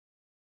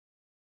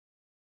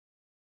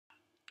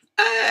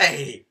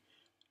Hey!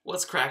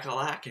 What's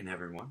crack-a-lackin',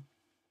 everyone?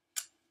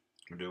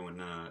 We're doing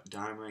a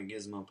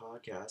DynamiteGizmo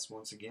podcast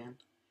once again.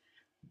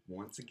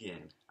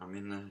 I'm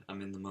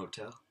in the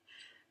motel.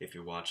 If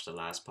you watched the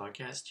last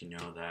podcast, you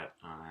know that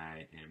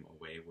I am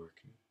away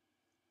working.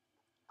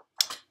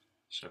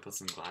 Should I put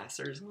some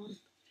glasses on?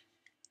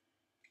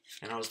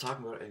 And I was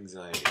talking about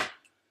anxiety,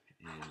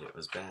 and it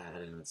was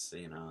bad, and it's,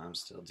 I'm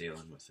still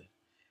dealing with it.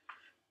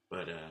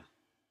 But, I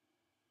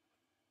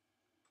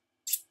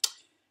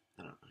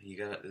don't know,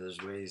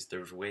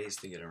 there's ways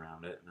to get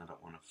around it, and I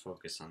don't want to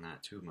focus on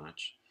that too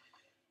much.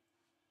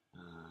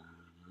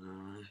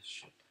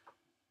 Shit.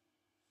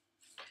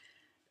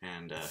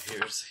 And,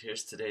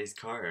 here's today's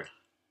card.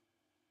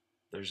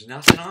 There's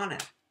nothing on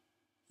it.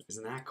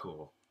 Isn't that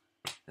cool?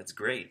 That's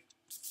great.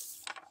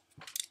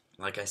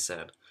 Like I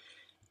said,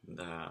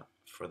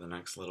 for the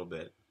next little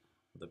bit,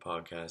 the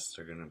podcasts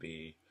are gonna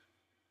be,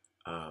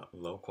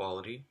 low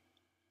quality.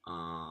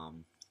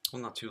 Well,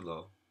 not too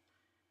low.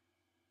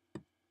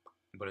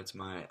 But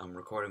I'm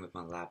recording with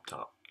my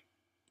laptop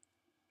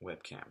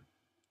webcam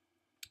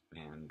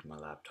and my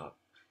laptop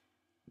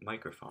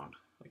microphone.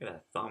 Look at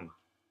that thumb.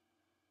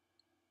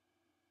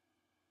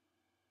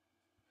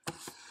 I'm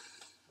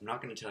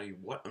not going to tell you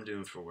what I'm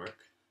doing for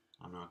work.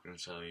 I'm not going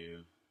to tell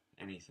you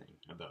anything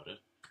about it.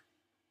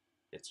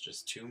 It's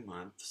just 2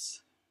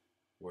 months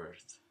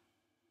worth.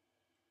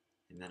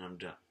 And then I'm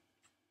done.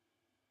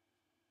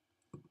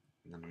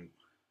 And then I'm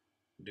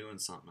doing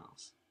something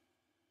else.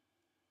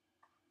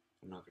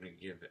 I'm not going to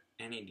give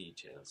any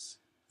details,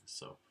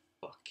 so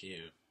fuck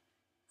you.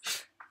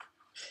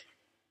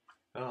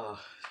 Oh,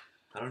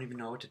 I don't even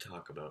know what to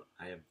talk about.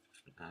 I have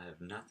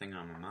nothing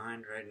on my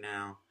mind right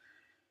now.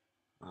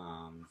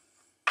 I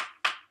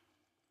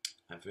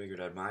figured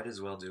I might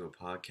as well do a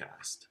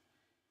podcast,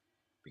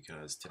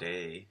 because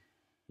today,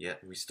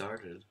 we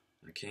started.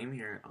 I came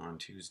here on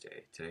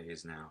Tuesday. Today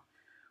is now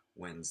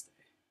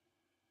Wednesday.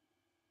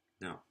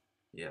 No,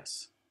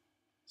 yes.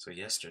 So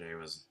yesterday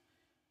was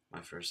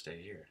my first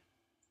day here.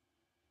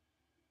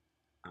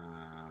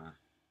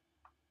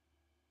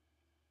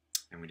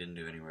 And we didn't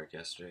do any work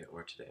yesterday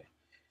or today.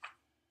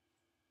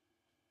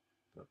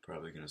 But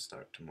probably going to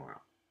start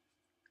tomorrow.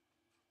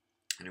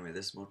 Anyway,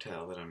 this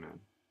motel that I'm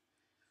in,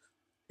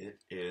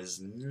 it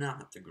is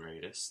not the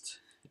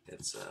greatest.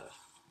 It's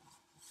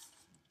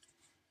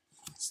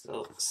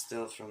still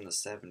from the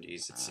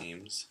 70s, it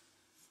seems.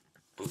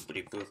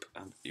 Boopity boop.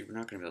 You're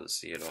not going to be able to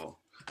see it all.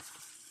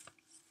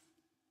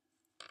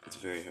 It's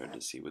very hard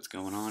to see what's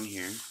going on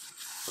here.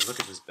 But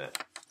look at this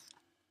bed.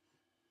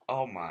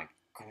 Oh my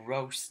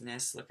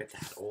grossness. Look at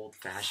that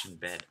old-fashioned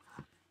bed.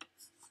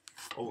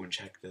 Oh, and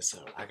check this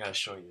out. I gotta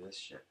show you this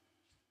shit.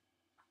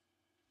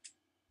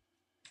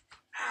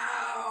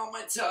 Ow,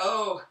 my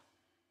toe!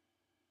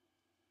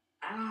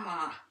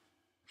 Ah!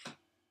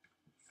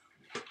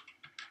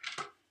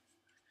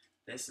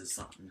 This is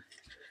something.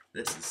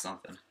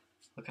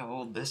 Look how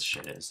old this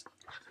shit is.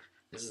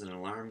 This is an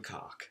alarm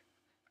clock.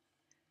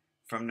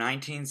 From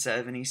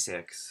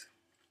 1976.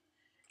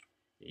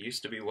 It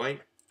used to be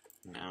white.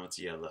 Now it's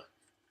yellow.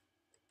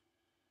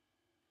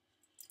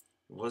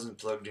 It wasn't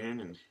plugged in,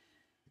 and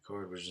the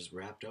cord was just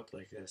wrapped up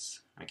like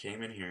this. I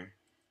came in here,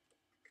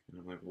 and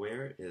I'm like,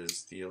 where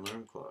is the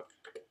alarm clock?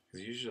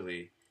 Because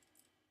usually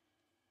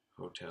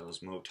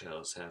hotels,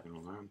 motels have an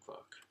alarm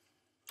clock.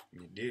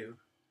 And they do.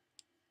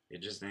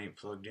 It just ain't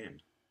plugged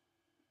in.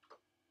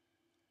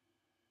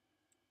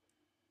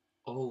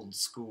 Old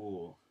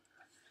school.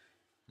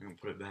 I'm gonna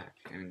put it back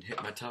and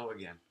hit my toe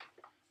again.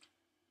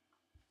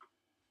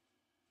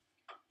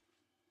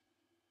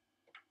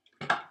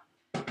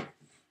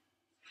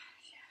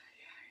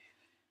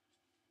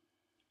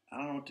 I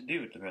don't know what to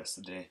do with the rest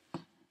of the day.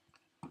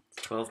 It's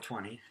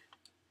 12:20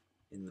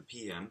 in the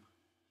PM.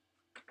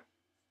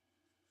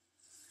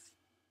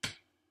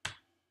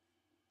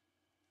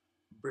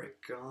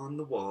 Brick on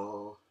the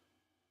wall.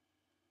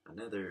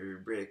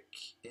 Another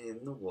brick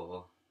in the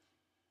wall.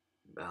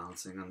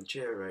 Balancing on the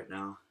chair right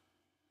now.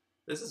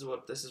 This is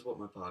what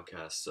my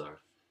podcasts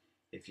are.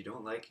 If you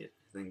don't like it,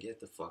 then get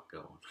the fuck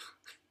going.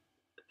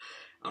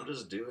 I'm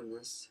just doing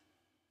this.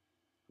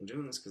 I'm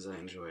doing this because I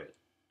enjoy it.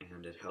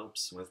 And it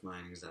helps with my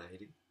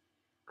anxiety.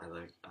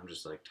 I'm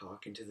just like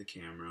talking to the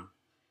camera,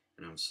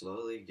 and I'm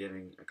slowly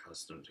getting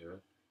accustomed to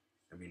it.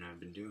 I mean, I've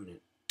been doing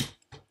it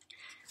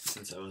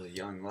since I was a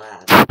young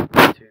lad,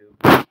 too.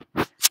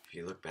 If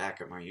you look back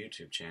at my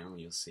YouTube channel,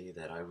 you'll see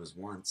that I was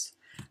once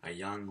a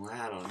young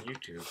lad on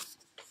YouTube.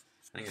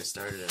 I think I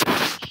started at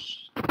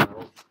age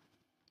 12.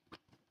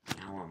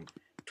 Now I'm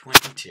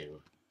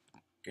 22.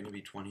 Gonna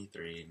be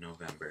 23 in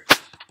November.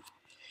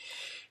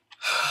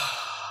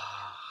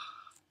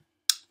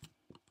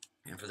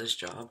 And for this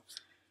job,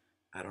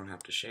 I don't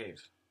have to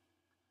shave.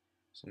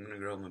 So I'm going to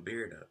grow my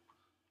beard up.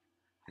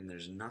 And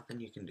there's nothing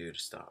you can do to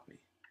stop me.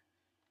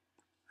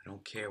 I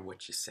don't care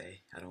what you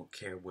say. I don't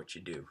care what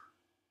you do.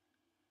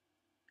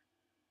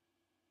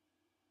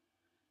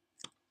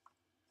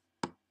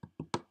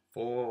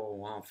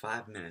 Well,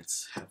 5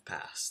 minutes have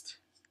passed.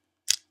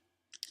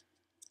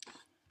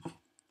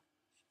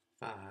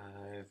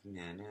 5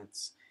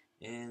 minutes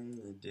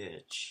in the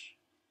ditch.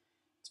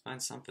 Let's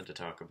find something to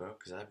talk about,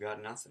 because I've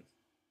got nothing.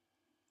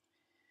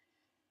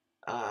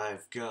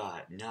 I've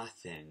got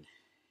nothing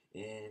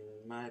in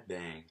my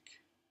bank.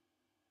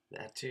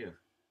 That too.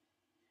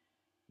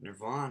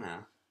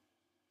 Nirvana.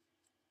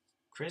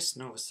 Chris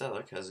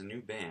Novoselic has a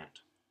new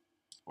band.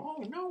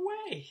 Oh, no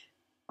way!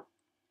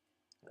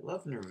 I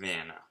love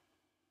Nirvana.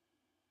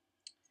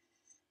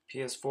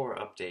 PS4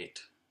 update.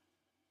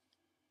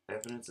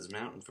 Evidence is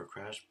mounting for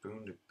Crash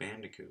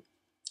Bandicoot.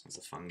 That's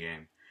a fun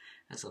game.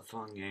 That's a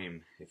fun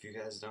game. If you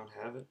guys don't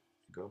have it,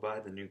 go buy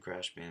the new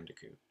Crash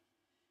Bandicoot.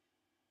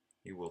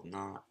 You will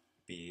not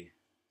be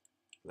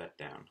let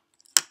down.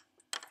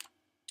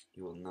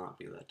 You will not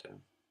be let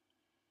down.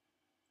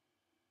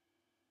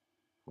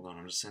 Hold on,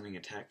 I'm just sending a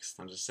text.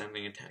 I'm just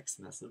sending a text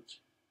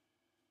message.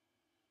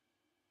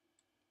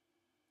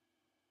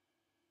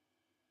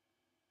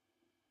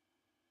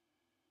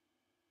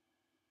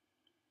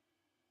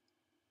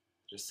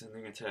 Just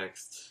sending a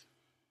text.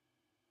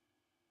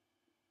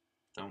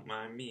 Don't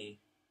mind me.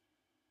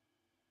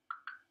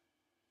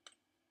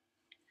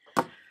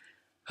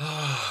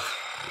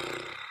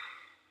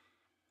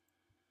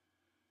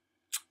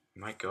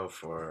 Might go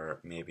for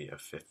maybe a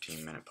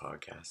 15-minute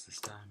podcast this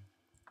time.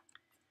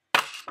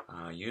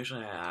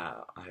 Usually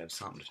I have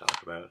something to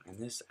talk about,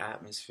 and this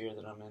atmosphere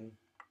that I'm in,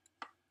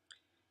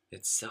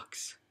 it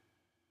sucks.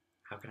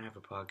 How can I have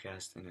a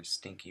podcast in a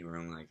stinky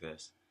room like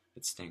this?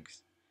 It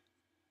stinks.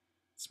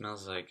 It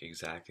smells like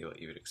exactly what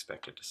you would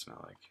expect it to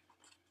smell like.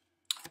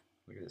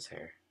 Look at this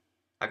hair.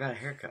 I got a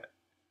haircut.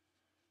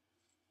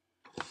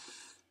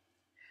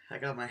 I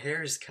got my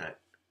hairs cut.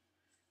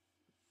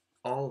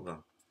 All of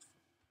them.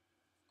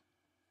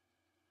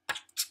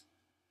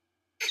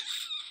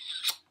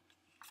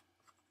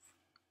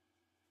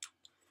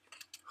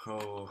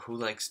 Oh, who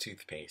likes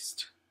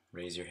toothpaste?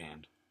 Raise your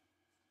hand.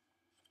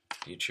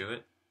 Do you chew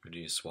it, or do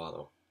you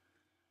swallow?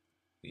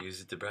 Do you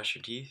use it to brush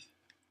your teeth,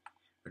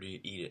 or do you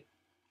eat it?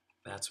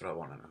 That's what I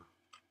want to know.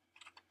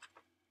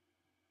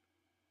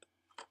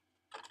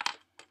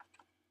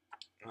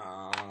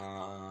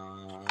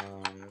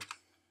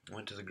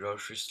 Went to the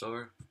grocery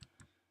store,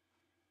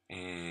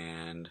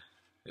 and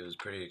it was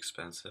pretty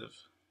expensive,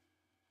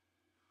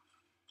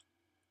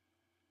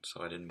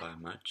 so I didn't buy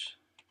much.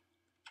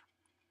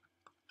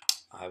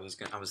 I was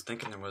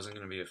thinking there wasn't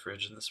going to be a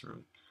fridge in this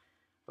room,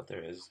 but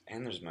there is,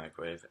 and there's a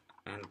microwave,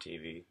 and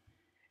TV,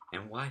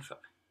 and Wi-Fi.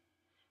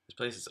 This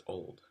place is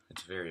old.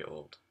 It's very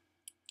old.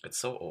 It's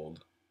so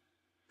old,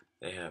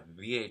 they have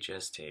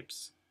VHS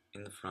tapes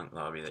in the front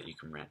lobby that you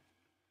can rent.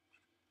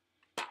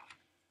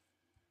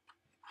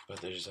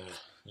 But there's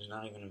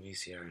not even a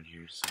VCR in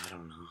here, so I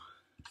don't know.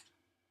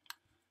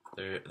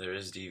 There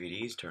is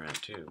DVDs to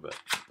rent too, but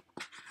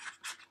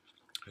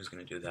who's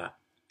going to do that?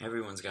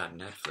 Everyone's got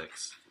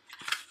Netflix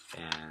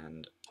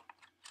and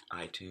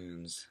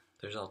iTunes.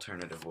 There's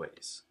alternative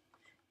ways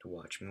to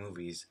watch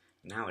movies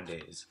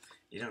nowadays.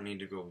 You don't need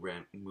to go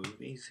rent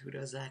movies. Who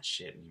does that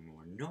shit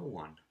anymore? No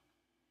one.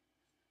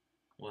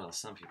 Well,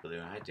 some people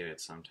do. I do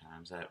it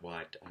sometimes. I've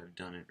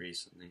done it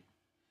recently.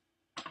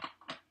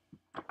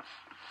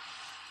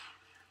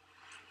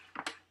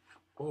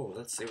 Oh,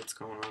 let's see what's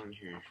going on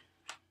here.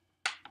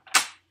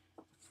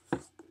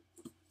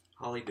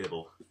 Holly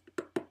Dibble.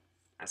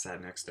 I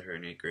sat next to her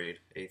in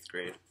 8th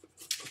grade.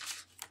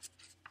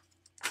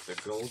 The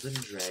Golden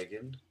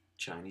Dragon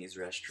Chinese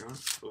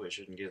restaurant. Oh, I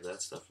shouldn't give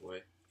that stuff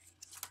away.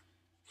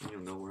 You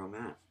don't know where I'm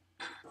at.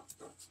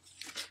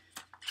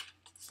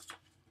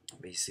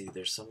 But you see,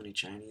 there's so many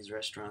Chinese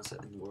restaurants in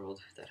the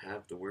world that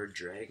have the word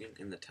dragon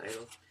in the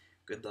title.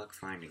 Good luck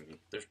finding me.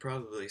 There's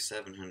probably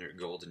 700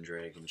 Golden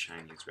Dragon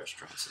Chinese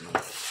restaurants in the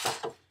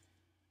world.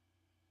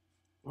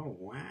 Oh,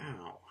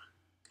 wow.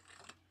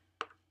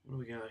 What do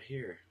we got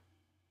here?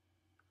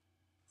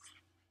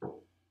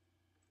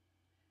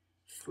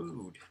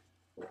 Food.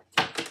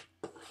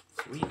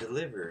 We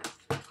deliver.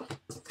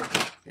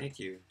 Thank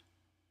you.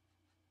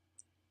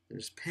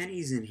 There's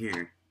pennies in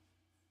here.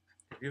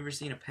 Have you ever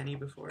seen a penny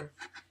before?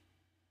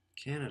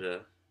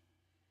 Canada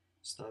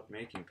stopped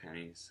making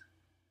pennies,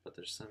 but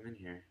there's some in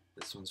here.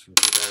 This one's from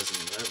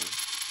 2011.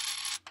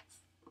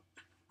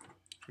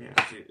 Yeah,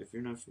 if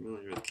you're not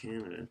familiar with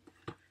Canada,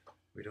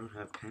 we don't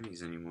have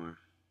pennies anymore.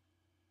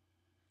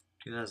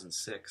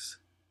 2006.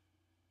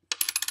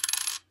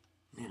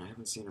 Man, I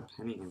haven't seen a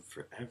penny in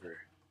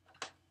forever.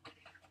 I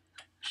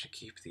should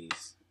keep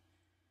these.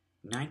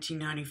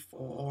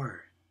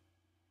 1994.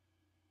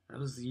 That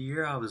was the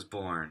year I was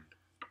born.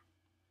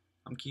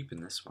 I'm keeping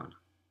this one.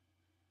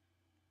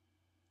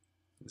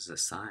 This is a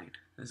sign.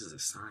 This is a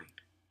sign.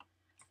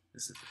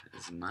 This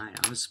is mine.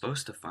 I was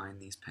supposed to find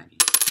these pennies.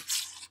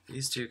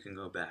 These two can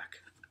go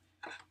back.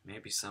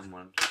 Maybe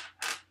someone,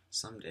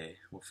 someday,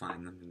 will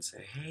find them and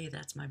say, hey,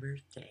 that's my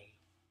birthday.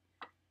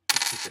 I'm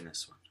keeping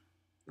this one.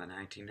 The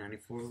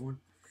 1994 one.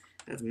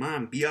 That's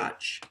mine,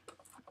 biatch.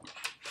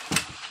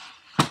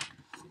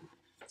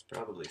 It's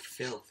probably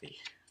filthy.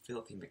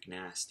 Filthy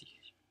McNasty.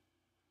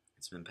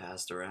 It's been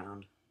passed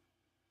around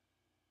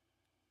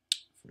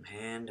from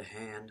hand to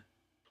hand,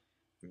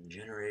 from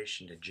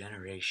generation to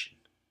generation.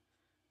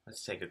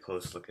 Let's take a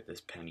close look at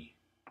this penny.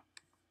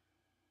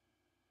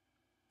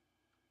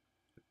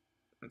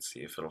 Let's see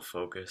if it'll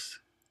focus.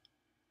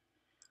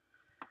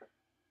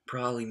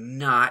 Probably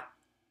not.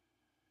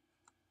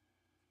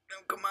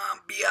 Oh, come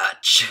on,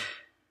 biatch.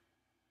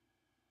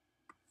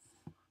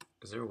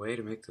 Is there a way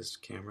to make this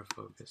camera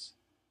focus?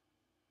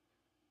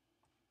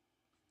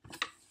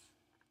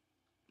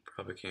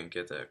 Probably can't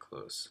get that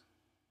close.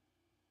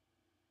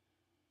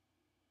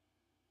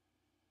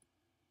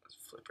 Let's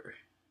flip her.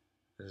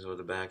 This is what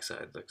the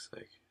backside looks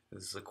like.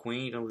 This is the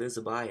Queen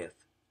Elizabeth.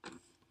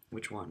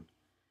 Which one?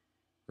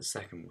 The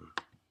second one.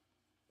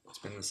 It's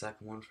been the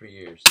second one for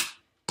years.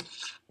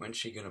 When's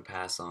she gonna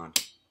pass on?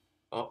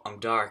 Oh, I'm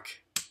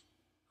dark.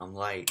 I'm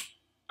light.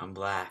 I'm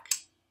black.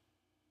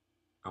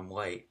 I'm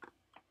white.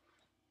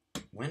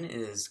 When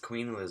is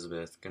Queen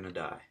Elizabeth gonna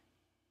die?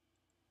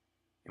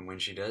 And when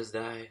she does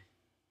die,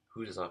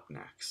 who's up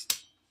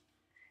next?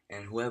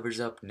 And whoever's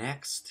up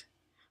next,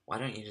 why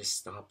don't you just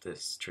stop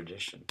this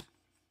tradition?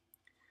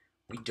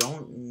 We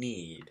don't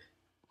need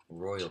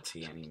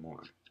royalty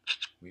anymore.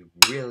 We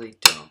really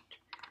don't.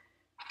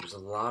 There's a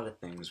lot of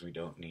things we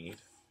don't need.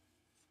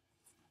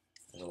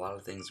 There's a lot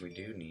of things we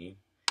do need,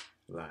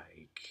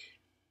 like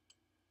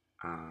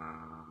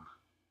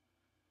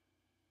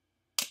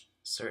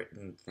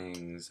certain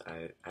things.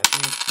 I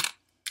think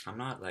I'm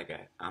not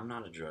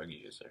a drug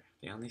user.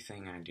 The only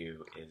thing I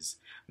do is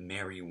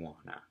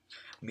marijuana,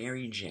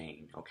 Mary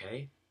Jane,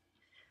 okay,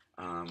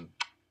 and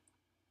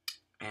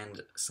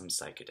some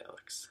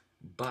psychedelics.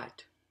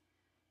 But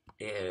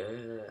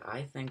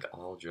I think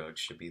all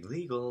drugs should be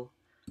legal.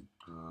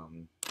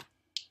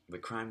 The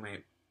crime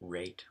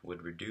rate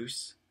would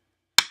reduce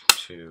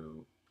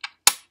to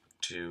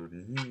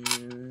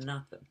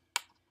nothing.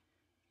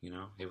 You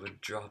know, it would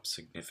drop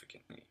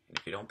significantly. And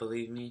if you don't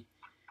believe me,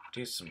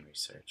 do some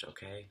research,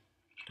 okay?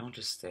 Don't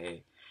just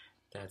say,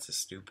 that's a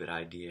stupid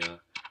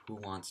idea. Who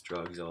wants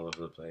drugs all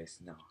over the place?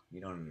 No, you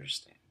don't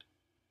understand.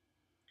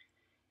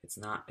 It's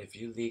not, if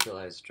you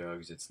legalize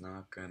drugs, it's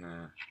not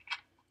gonna,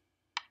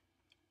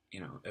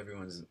 you know,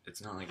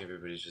 it's not like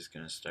everybody's just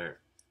gonna start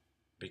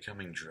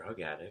becoming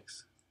drug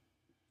addicts.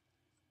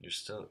 You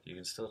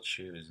can still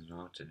choose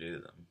not to do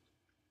them.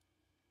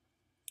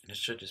 And it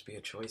should just be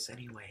a choice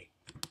anyway.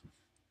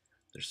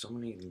 There's so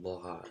many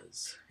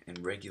laws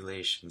and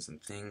regulations and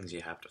things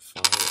you have to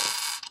follow,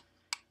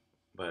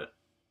 but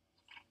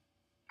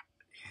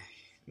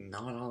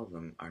not all of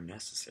them are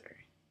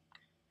necessary.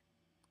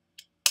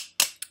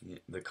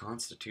 The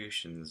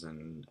constitutions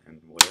and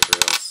whatever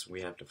else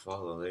we have to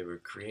follow, they were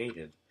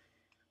created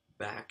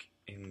back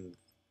in,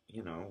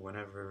 you know,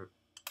 whenever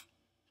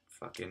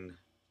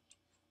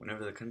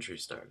the country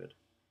started.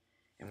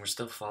 And we're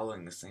still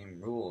following the same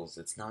rules.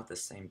 It's not the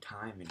same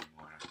time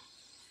anymore.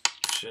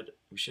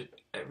 We should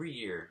every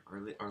year,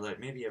 or like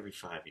maybe every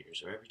 5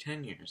 years, or every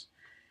 10 years,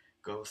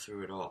 go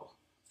through it all.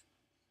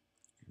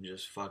 And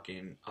just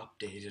fucking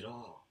update it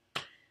all.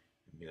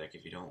 And be like,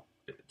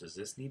 does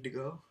this need to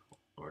go?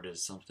 Or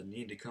does something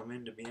need to come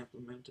in to be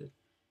implemented?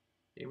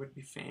 It would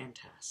be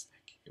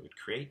fantastic. It would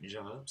create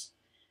jobs,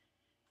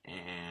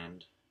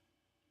 and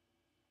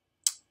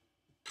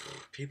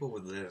people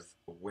would live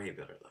a way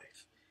better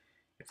life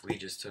if we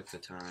just took the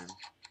time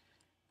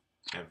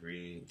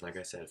every, like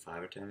I said,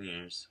 5 or 10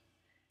 years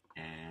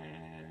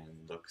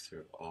and look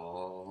through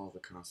all the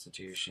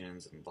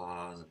constitutions and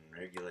laws and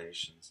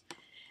regulations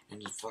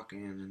and just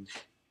fucking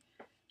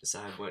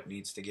decide what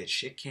needs to get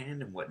shit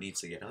canned and what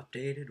needs to get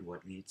updated,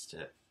 what needs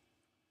to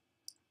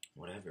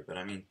whatever. But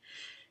I mean,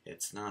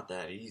 it's not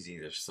that easy.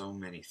 There's so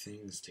many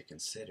things to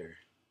consider.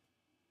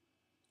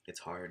 It's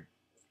hard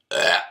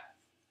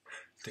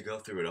to go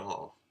through it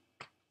all.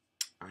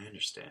 I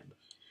understand.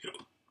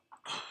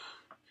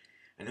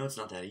 I know it's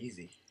not that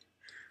easy.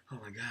 Oh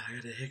my god, I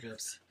got the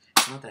hiccups.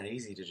 It's not that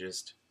easy to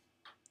just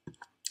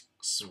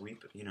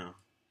sweep, you know,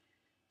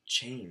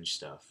 change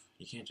stuff.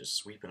 You can't just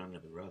sweep it under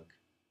the rug.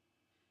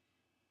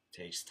 It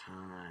takes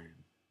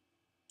time.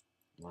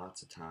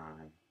 Lots of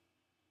time.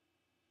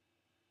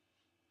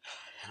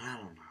 And I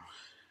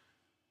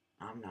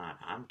don't know.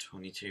 I'm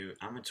 22.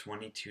 I'm a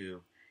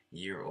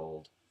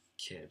 22-year-old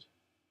kid.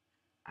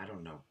 I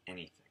don't know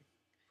anything.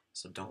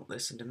 So don't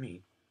listen to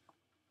me.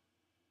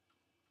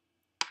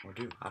 Or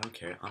do. I don't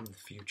care. I'm the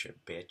future,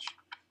 bitch.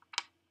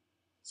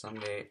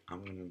 Someday,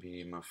 I'm gonna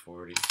be in my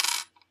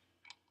 40s.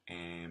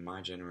 And my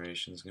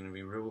generation's gonna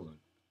be ruling.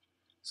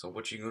 So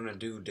what you gonna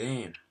do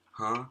then?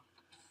 Huh?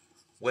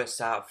 West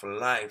Side for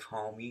life,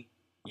 homie.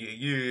 Yeah,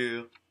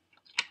 yeah.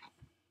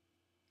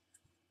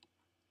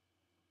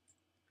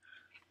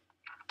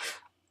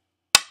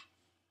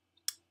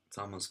 It's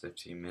almost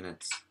 15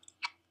 minutes.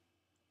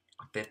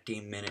 A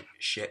 15-minute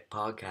shit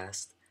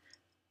podcast.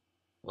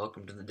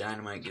 Welcome to the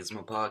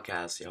DynamiteGizmo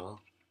podcast,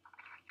 y'all.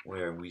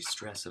 Where we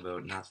stress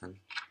about nothing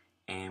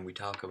and we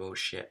talk about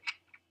shit.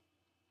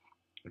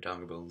 We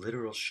talk about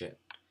literal shit.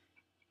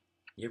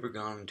 You ever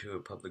gone into a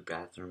public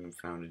bathroom and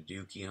found a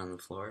dookie on the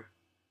floor?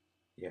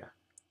 Yeah,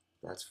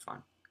 that's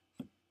fun.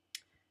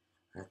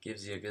 That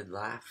gives you a good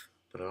laugh,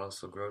 but it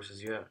also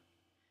grosses you out.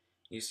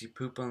 You see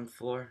poop on the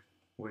floor?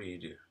 What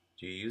do?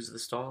 Do you use the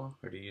stall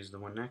or do you use the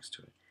one next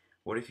to it?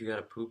 What if you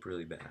gotta poop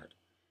really bad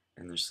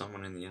and there's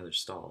someone in the other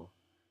stall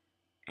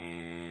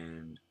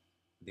and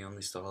the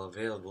only stall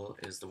available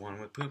is the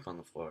one with poop on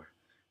the floor?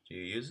 Do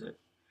you use it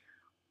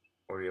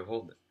or do you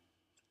hold it?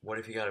 What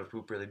if you gotta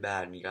poop really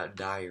bad and you got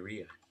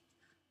diarrhea?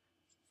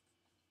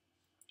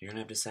 You're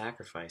gonna have to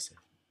sacrifice it.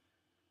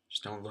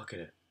 Just don't look at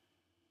it.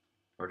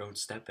 Or don't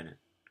step in it.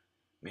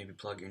 Maybe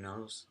plug your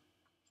nose.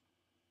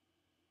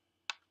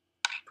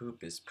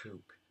 Poop is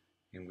poop.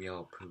 And we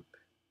all poop.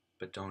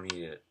 But don't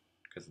eat it.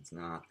 Because it's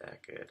not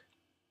that good.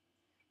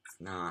 It's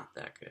not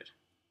that good.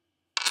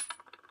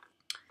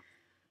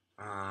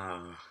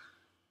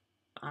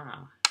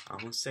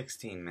 Almost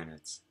 16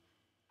 minutes.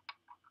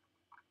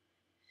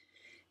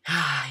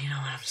 You know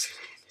what? I'm just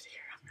gonna end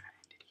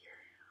it here.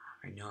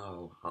 I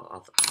know.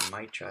 I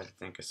might try to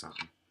think of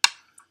something.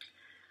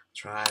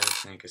 Try to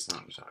think of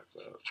something to talk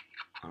about.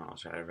 I don't know, I'll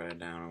try to write it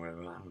down or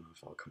whatever. I don't know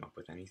if I'll come up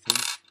with anything.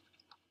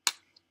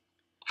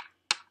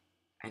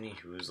 Any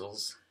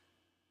hoozles.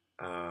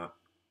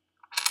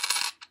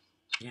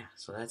 Yeah,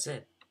 so that's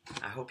it.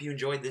 I hope you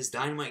enjoyed this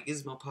Dynamite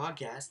Gizmo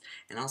podcast,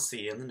 and I'll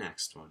see you in the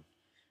next one.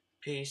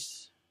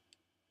 Peace.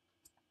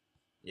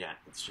 Yeah,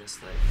 it's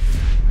just like